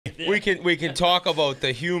we can talk about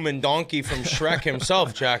the human donkey from Shrek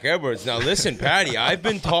himself, Jack Edwards. Now listen, Patty, I've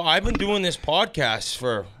been doing this podcast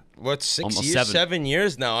for what, 7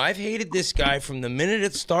 years now. I've hated this guy from the minute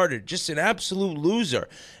it started. Just an absolute loser.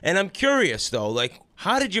 And I'm curious though, like,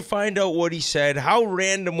 how did you find out what he said? How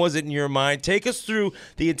random was it in your mind? Take us through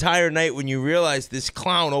the entire night when you realized this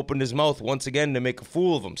clown opened his mouth once again to make a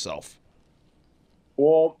fool of himself.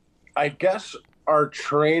 Well, I guess our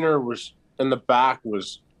trainer was in the back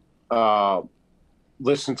was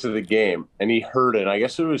listening to the game, and he heard it. I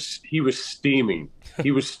guess he was steaming. He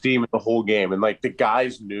was steaming the whole game, and like the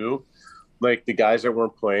guys knew, like the guys that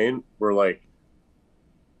weren't playing were like,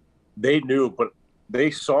 they knew, but they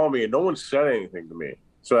saw me, and no one said anything to me.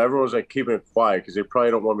 So everyone was like keeping it quiet because they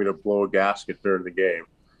probably don't want me to blow a gasket during the game.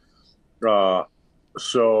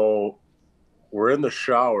 So we're in the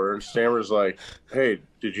shower, and Stammer's like, "Hey,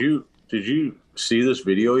 did you see this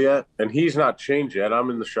video yet?" And he's not changed yet. I'm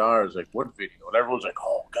in the shower. I was like, "What video?" And everyone's like,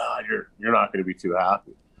 "Oh God, you're not going to be too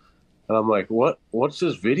happy." And I'm like, "What's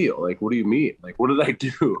this video? Like, what do you mean? Like, what did I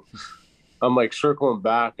do?" I'm like circling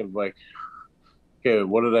back and like, "Okay,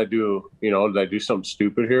 what did I do? You know, did I do something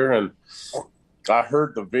stupid here?" And I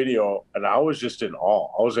heard the video, and I was just in awe.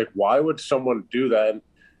 I was like, "Why would someone do that?" And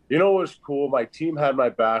you know what was cool? My team had my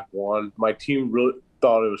back, one. My team really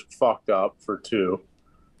thought it was fucked up for two.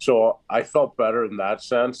 So I felt better in that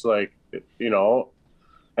sense, like, you know.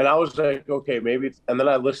 And I was like, okay, maybe. And then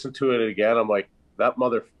I listened to it again. I'm like, that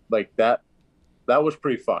was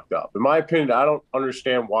pretty fucked up. In my opinion, I don't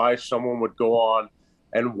understand why someone would go on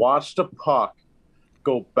and watch the puck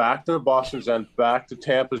go back to the Boston's end, back to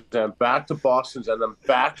Tampa's end, back to Boston's end, then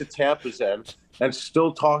back to Tampa's end, and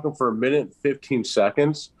still talking for a minute and 15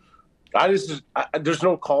 seconds. There's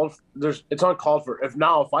no call. It's uncalled for.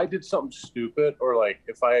 If I did something stupid, or like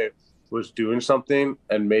if I was doing something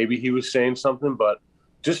and maybe he was saying something, but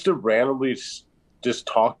just to randomly just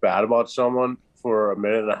talk bad about someone for a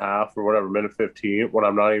minute and a half or whatever, minute 15, when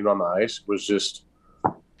I'm not even on the ice, was just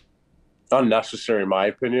unnecessary in my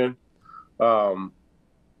opinion.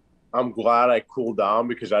 I'm glad I cooled down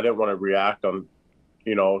because I didn't want to react on,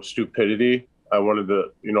 stupidity. I wanted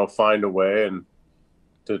to, find a way and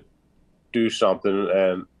to do something.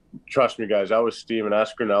 And trust me, guys, I was steaming.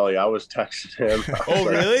 Ask Grinelli. I was texting him. Oh,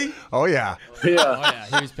 really? Oh, yeah. Yeah. Oh, yeah.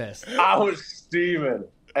 He was pissed. I was steaming.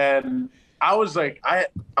 And I was like, I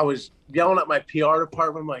was yelling at my PR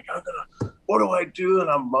department. I'm like, what do I do? And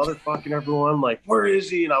I'm motherfucking everyone. Like, where is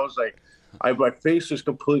he? And I was like, my face is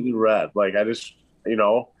completely red. Like, I just,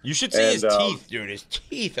 You should see his teeth, dude. His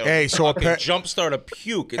teeth are jumpstart a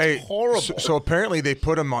puke. It's horrible. So apparently they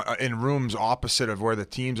put him in rooms opposite of where the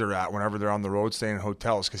teams are at whenever they're on the road staying in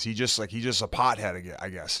hotels because he's just a pothead, I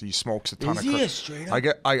guess. He smokes a ton of crack. Straight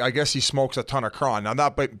up? I guess he smokes a ton of crawn. Now,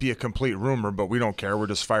 that might be a complete rumor, but we don't care. We're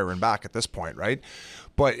just firing back at this point, right?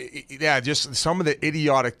 But, yeah, just some of the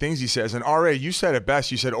idiotic things he says. And, R.A., you said it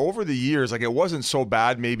best. You said over the years, like, it wasn't so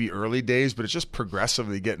bad maybe early days, but it's just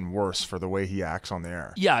progressively getting worse for the way he acts on the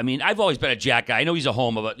air. Yeah, I mean, I've always been a Jack guy. I know he's a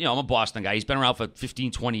homer, but, I'm a Boston guy. He's been around for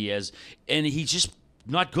 15, 20 years, and he's just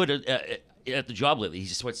not good at the job lately.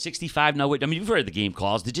 He's 65 now. I mean, you've heard the game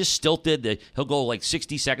calls. They're just stilted. He'll go like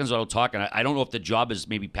 60 seconds without talking. I don't know if the job is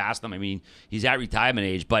maybe past him. I mean, he's at retirement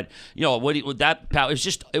age, but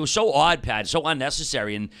it was so odd, Pat, so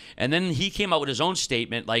unnecessary. And then he came out with his own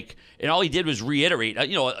statement, like, and all he did was reiterate.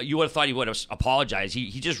 You would have thought he would have apologized.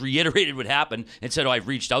 He just reiterated what happened and said, I've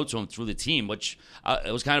reached out to him through the team, which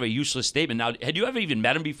it was kind of a useless statement. Now, had you ever even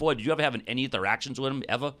met him before? Did you ever have any interactions with him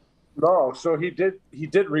ever? No, so he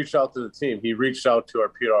did reach out to the team. He reached out to our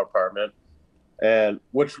PR department, and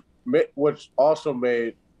which also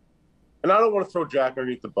made. And I don't want to throw Jack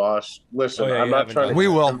underneath the bus. Listen, I'm not trying to. We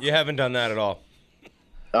will. You haven't done that at all.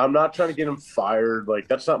 I'm not trying to get him fired. Like,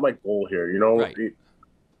 that's not my goal here. Right.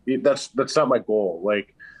 That's not my goal.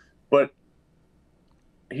 Like, but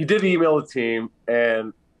he did email the team,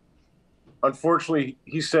 and unfortunately,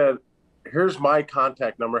 he said, here's my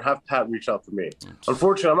contact number. Have Pat reach out to me.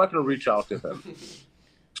 Unfortunately, I'm not going to reach out to him.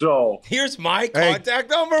 So here's my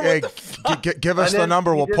contact number. What the fuck? Give us the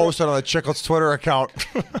number. We'll post it on the Chiclets Twitter account.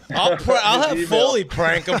 I'll have Foley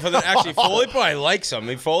prank him for the. Actually, Foley probably likes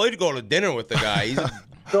him. Foley to go to dinner with the guy. He's a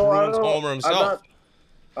Bruins homer himself.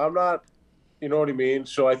 I'm not. You know what I mean?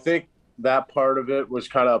 So I think that part of it was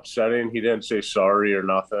kind of upsetting. He didn't say sorry or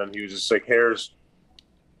nothing. He was just like, here's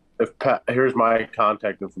my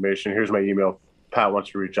contact information. Here's my email. Pat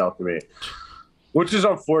wants to reach out to me, which is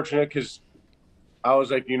unfortunate because I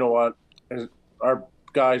was like, you know what? Our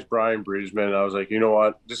guy's Brian Breesman. I was like, you know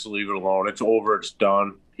what? Just leave it alone. It's over. It's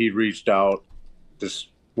done. He reached out. Just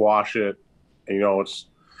wash it. And,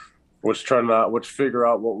 let's figure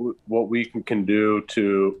out what we can do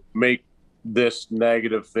to make this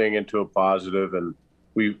negative thing into a positive. And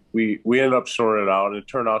we ended up sorting it out, and it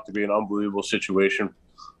turned out to be an unbelievable situation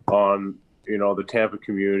on, the Tampa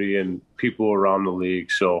community and people around the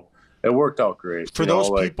league. So it worked out great. For those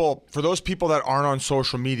people that aren't on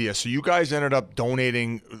social media, so you guys ended up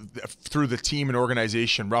donating through the team and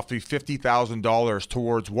organization roughly $50,000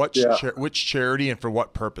 towards which charity and for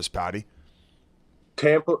what purpose, Patty?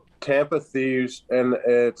 Tampa Thieves, and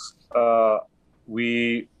it's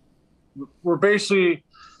we're basically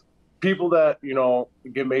people that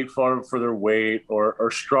get made fun of for their weight or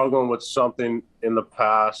are struggling with something in the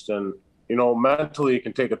past, and mentally it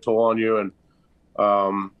can take a toll on you. And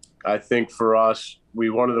I think for us, we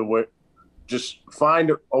wanted to just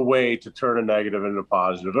find a way to turn a negative into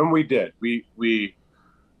positive, and we did.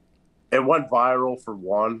 It went viral for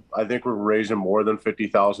one. I think we're raising more than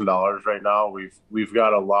 $50,000 right now. We've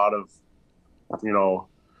got a lot of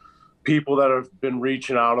people that have been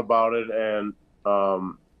reaching out about it, and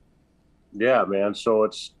yeah, man. So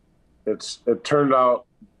it turned out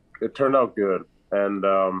good, and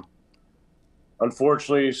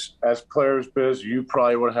unfortunately, as players biz, you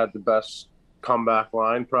probably would have had the best comeback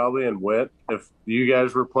line probably and wit. If you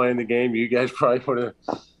guys were playing the game, you guys probably would have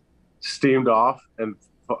steamed off and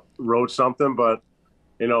wrote something. But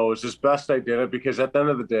it was just best I did it, because at the end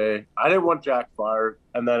of the day, I didn't want Jack fired.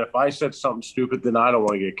 And then if I said something stupid, then I don't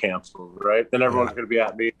want to get canceled, right? Then everyone's going to be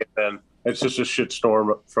at me, and then it's just a shit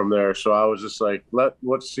storm from there. So I was just like,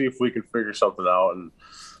 let's see if we can figure something out. And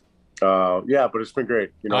yeah, but it's been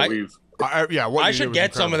great. I should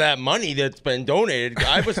get some of that money that's been donated.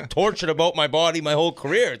 I was tortured about my body my whole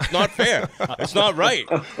career. It's not fair. It's not right.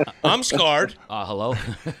 I'm scarred. Hello?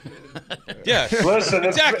 Yeah. Listen,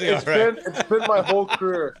 exactly. It's been my whole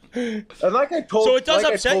career. And like I told, so it does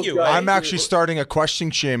upset you. I'm actually starting a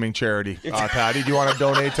question shaming charity. Patty, do you want to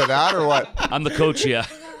donate to that or what? I'm the coach here.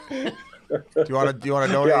 Do you want to donate?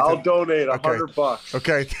 Yeah, I'll donate $100.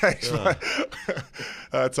 Okay, thanks.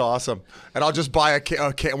 That's awesome. And I'll just buy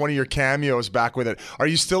one of your cameos back with it. Are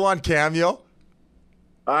you still on Cameo?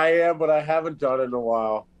 I am, but I haven't done it in a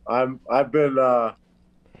while. I've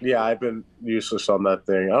been useless on that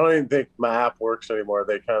thing. I don't even think my app works anymore.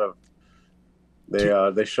 They kind of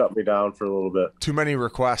they shut me down for a little bit. Too many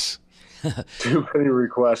requests. Too many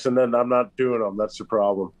requests, and then I'm not doing them. That's the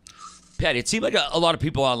problem. Patty, it seemed like a lot of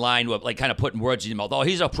people online were like kind of putting words in your mouth. Oh,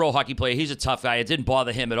 he's a pro hockey player. He's a tough guy. It didn't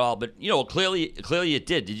bother him at all. But, clearly it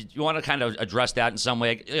did. Did you want to kind of address that in some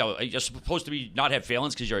way? You're supposed to not have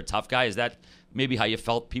feelings because you're a tough guy. Is that maybe how you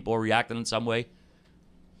felt people were reacting in some way?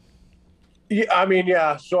 Yeah, I mean,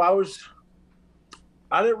 yeah. So I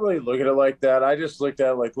didn't really look at it like that. I just looked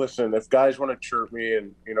at it like, listen, if guys want to chirp me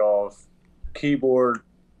and, if keyboard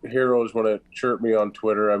heroes want to chirp me on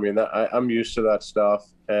Twitter, I mean, I'm used to that stuff.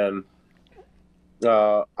 And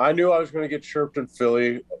I knew I was going to get chirped in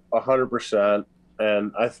Philly 100%.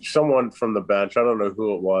 And someone from the bench, I don't know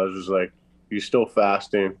who it was like, "You still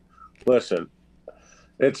fasting?" Listen,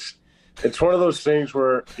 it's one of those things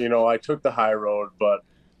where, I took the high road, but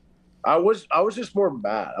I was just more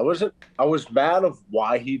mad. I was mad of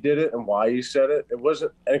why he did it and why he said it. It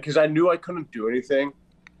wasn't, and because I knew I couldn't do anything.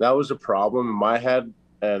 That was a problem in my head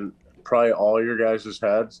and probably all your guys'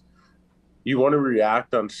 heads. You want to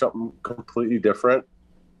react on something completely different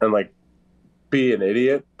and like be an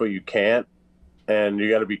idiot, but you can't. And you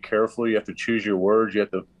got to be careful. You have to choose your words. You have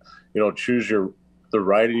to, choose the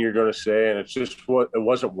writing you're going to say. And it's just it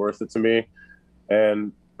wasn't worth it to me.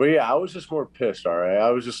 But yeah, I was just more pissed. All right. I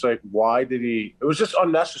was just like, why did he? It was just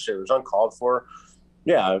unnecessary. It was uncalled for.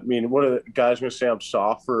 Yeah. I mean, what are the guys going to say? I'm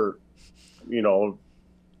soft for,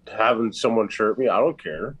 having someone chirp me? I don't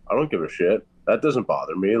care. I don't give a shit. That doesn't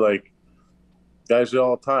bother me. Like, guys do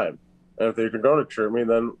all the time. And if they're going to chirp me,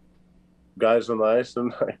 then guys are nice,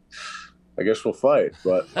 and I guess we'll fight.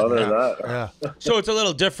 But other than that. Yeah. So it's a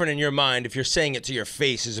little different in your mind if you're saying it to your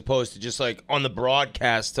face as opposed to just like on the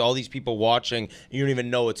broadcast to all these people watching, you don't even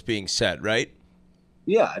know it's being said, right?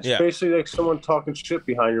 Yeah, it's basically like someone talking shit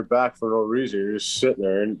behind your back for no reason. You're just sitting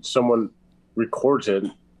there and someone records it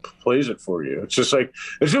and plays it for you. It's just like,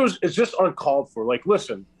 it's just uncalled for. Like,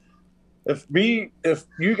 listen, if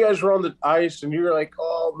you guys were on the ice and you're like,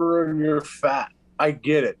 "Oh, Maroon, you're fat," I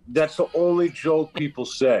get it. That's the only joke people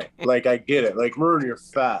say. Like, I get it. Like, "Maroon, you're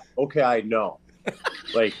fat." Okay, I know.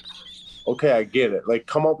 Like, okay, I get it. Like,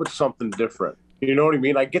 come up with something different. You know what I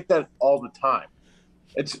mean? I get that all the time.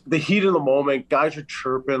 It's the heat of the moment. Guys are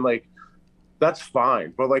chirping. Like, that's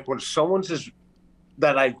fine. But like when someone's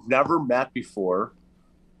that I've never met before,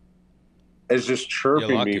 is just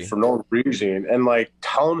chirping me for no reason and like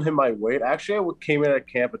telling him my weight. Actually, I came in at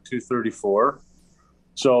camp at 234,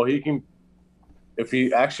 so he can, if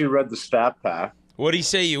he actually read the stat pack. What did he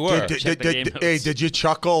say you were? Did you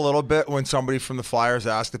chuckle a little bit when somebody from the Flyers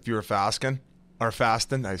asked if you were fasting or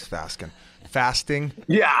fasting? Nice fasting.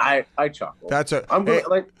 Yeah, I chuckled. I'm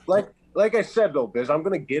gonna like I said though, Biz, I'm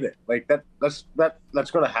gonna get it. Like that's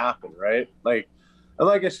gonna happen, right? Like, and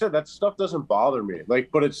like I said, that stuff doesn't bother me. Like,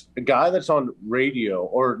 but it's a guy that's on radio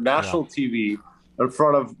or national TV in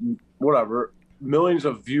front of whatever millions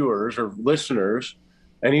of viewers or listeners,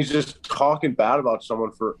 and he's just talking bad about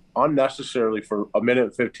someone for unnecessarily for a minute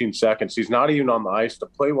and 15 seconds. He's not even on the ice. The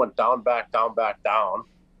play went down, back, down, back, down,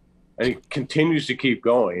 and he continues to keep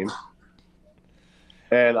going.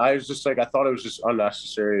 And I was just like, I thought it was just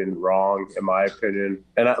unnecessary and wrong, in my opinion.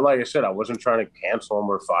 And like I said, I wasn't trying to cancel him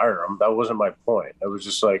or fire him. That wasn't my point. It was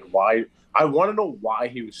just like, why? I want to know why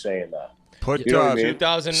he was saying that. Put you know what I mean?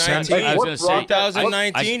 2019. I was going to say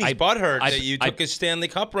 2019. He's butthurt that you took his Stanley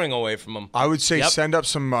Cup ring away from him. I would say send up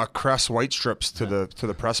some Crest white strips to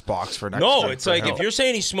the press box for next. No, it's like if you're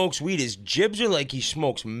saying he smokes weed, his jibs are like he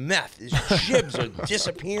smokes meth. His jibs are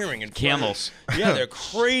disappearing and camels. Yeah, they're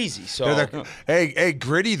crazy. So hey,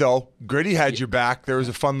 Gritty though. Gritty had your back. There was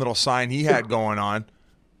a fun little sign he had going on.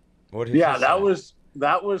 What did he say?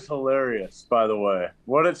 that was hilarious. By the way,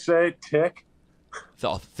 what did it say? Tick.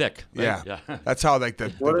 Oh, thick. Right? Yeah. That's how like the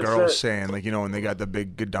girls saying, like, you know, when they got the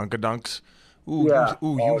big dunka-dunks. Ooh, yeah.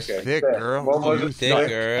 You thick, girl. You thick,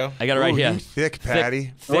 girl. I got it right here. You thick,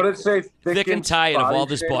 Patty. What did it say? Thick and tired of all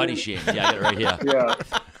this body shaming. Yeah, I got it right here.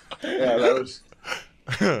 Yeah, that was.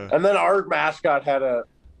 And then our mascot had a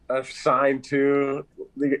sign too.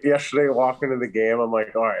 Yesterday, walking to the game, I'm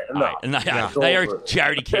like, all right, enough. They are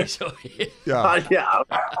charity case. Yeah.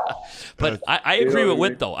 But I agree with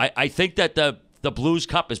Whit though. I think that the Blues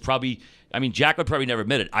Cup is probably. I mean, Jack would probably never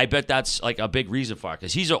admit it. I bet that's like a big reason for it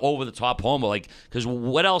because he's an over-the-top homer. Like, because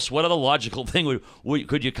what else? What other logical thing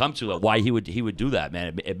could you come to that why he would do that,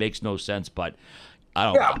 man? It makes no sense. But I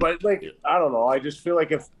don't. Yeah, but like I don't know. I just feel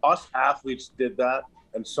like if us athletes did that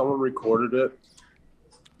and someone recorded it,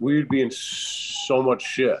 we'd be in so much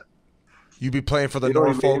shit. You'd be playing for the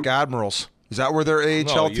Norfolk Admirals. Is that where their AHL team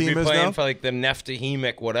is now? You'd be playing for like the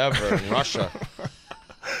Neftahimic whatever in Russia.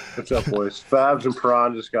 What's up, boys? Fabs and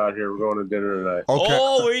Prawn just got here. We're going to dinner tonight. Okay.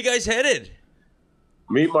 Oh, where are you guys headed?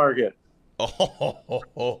 Meat market. Oh.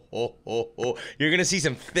 You're going to see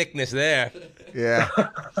some thickness there. Yeah.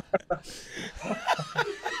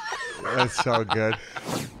 That's so good.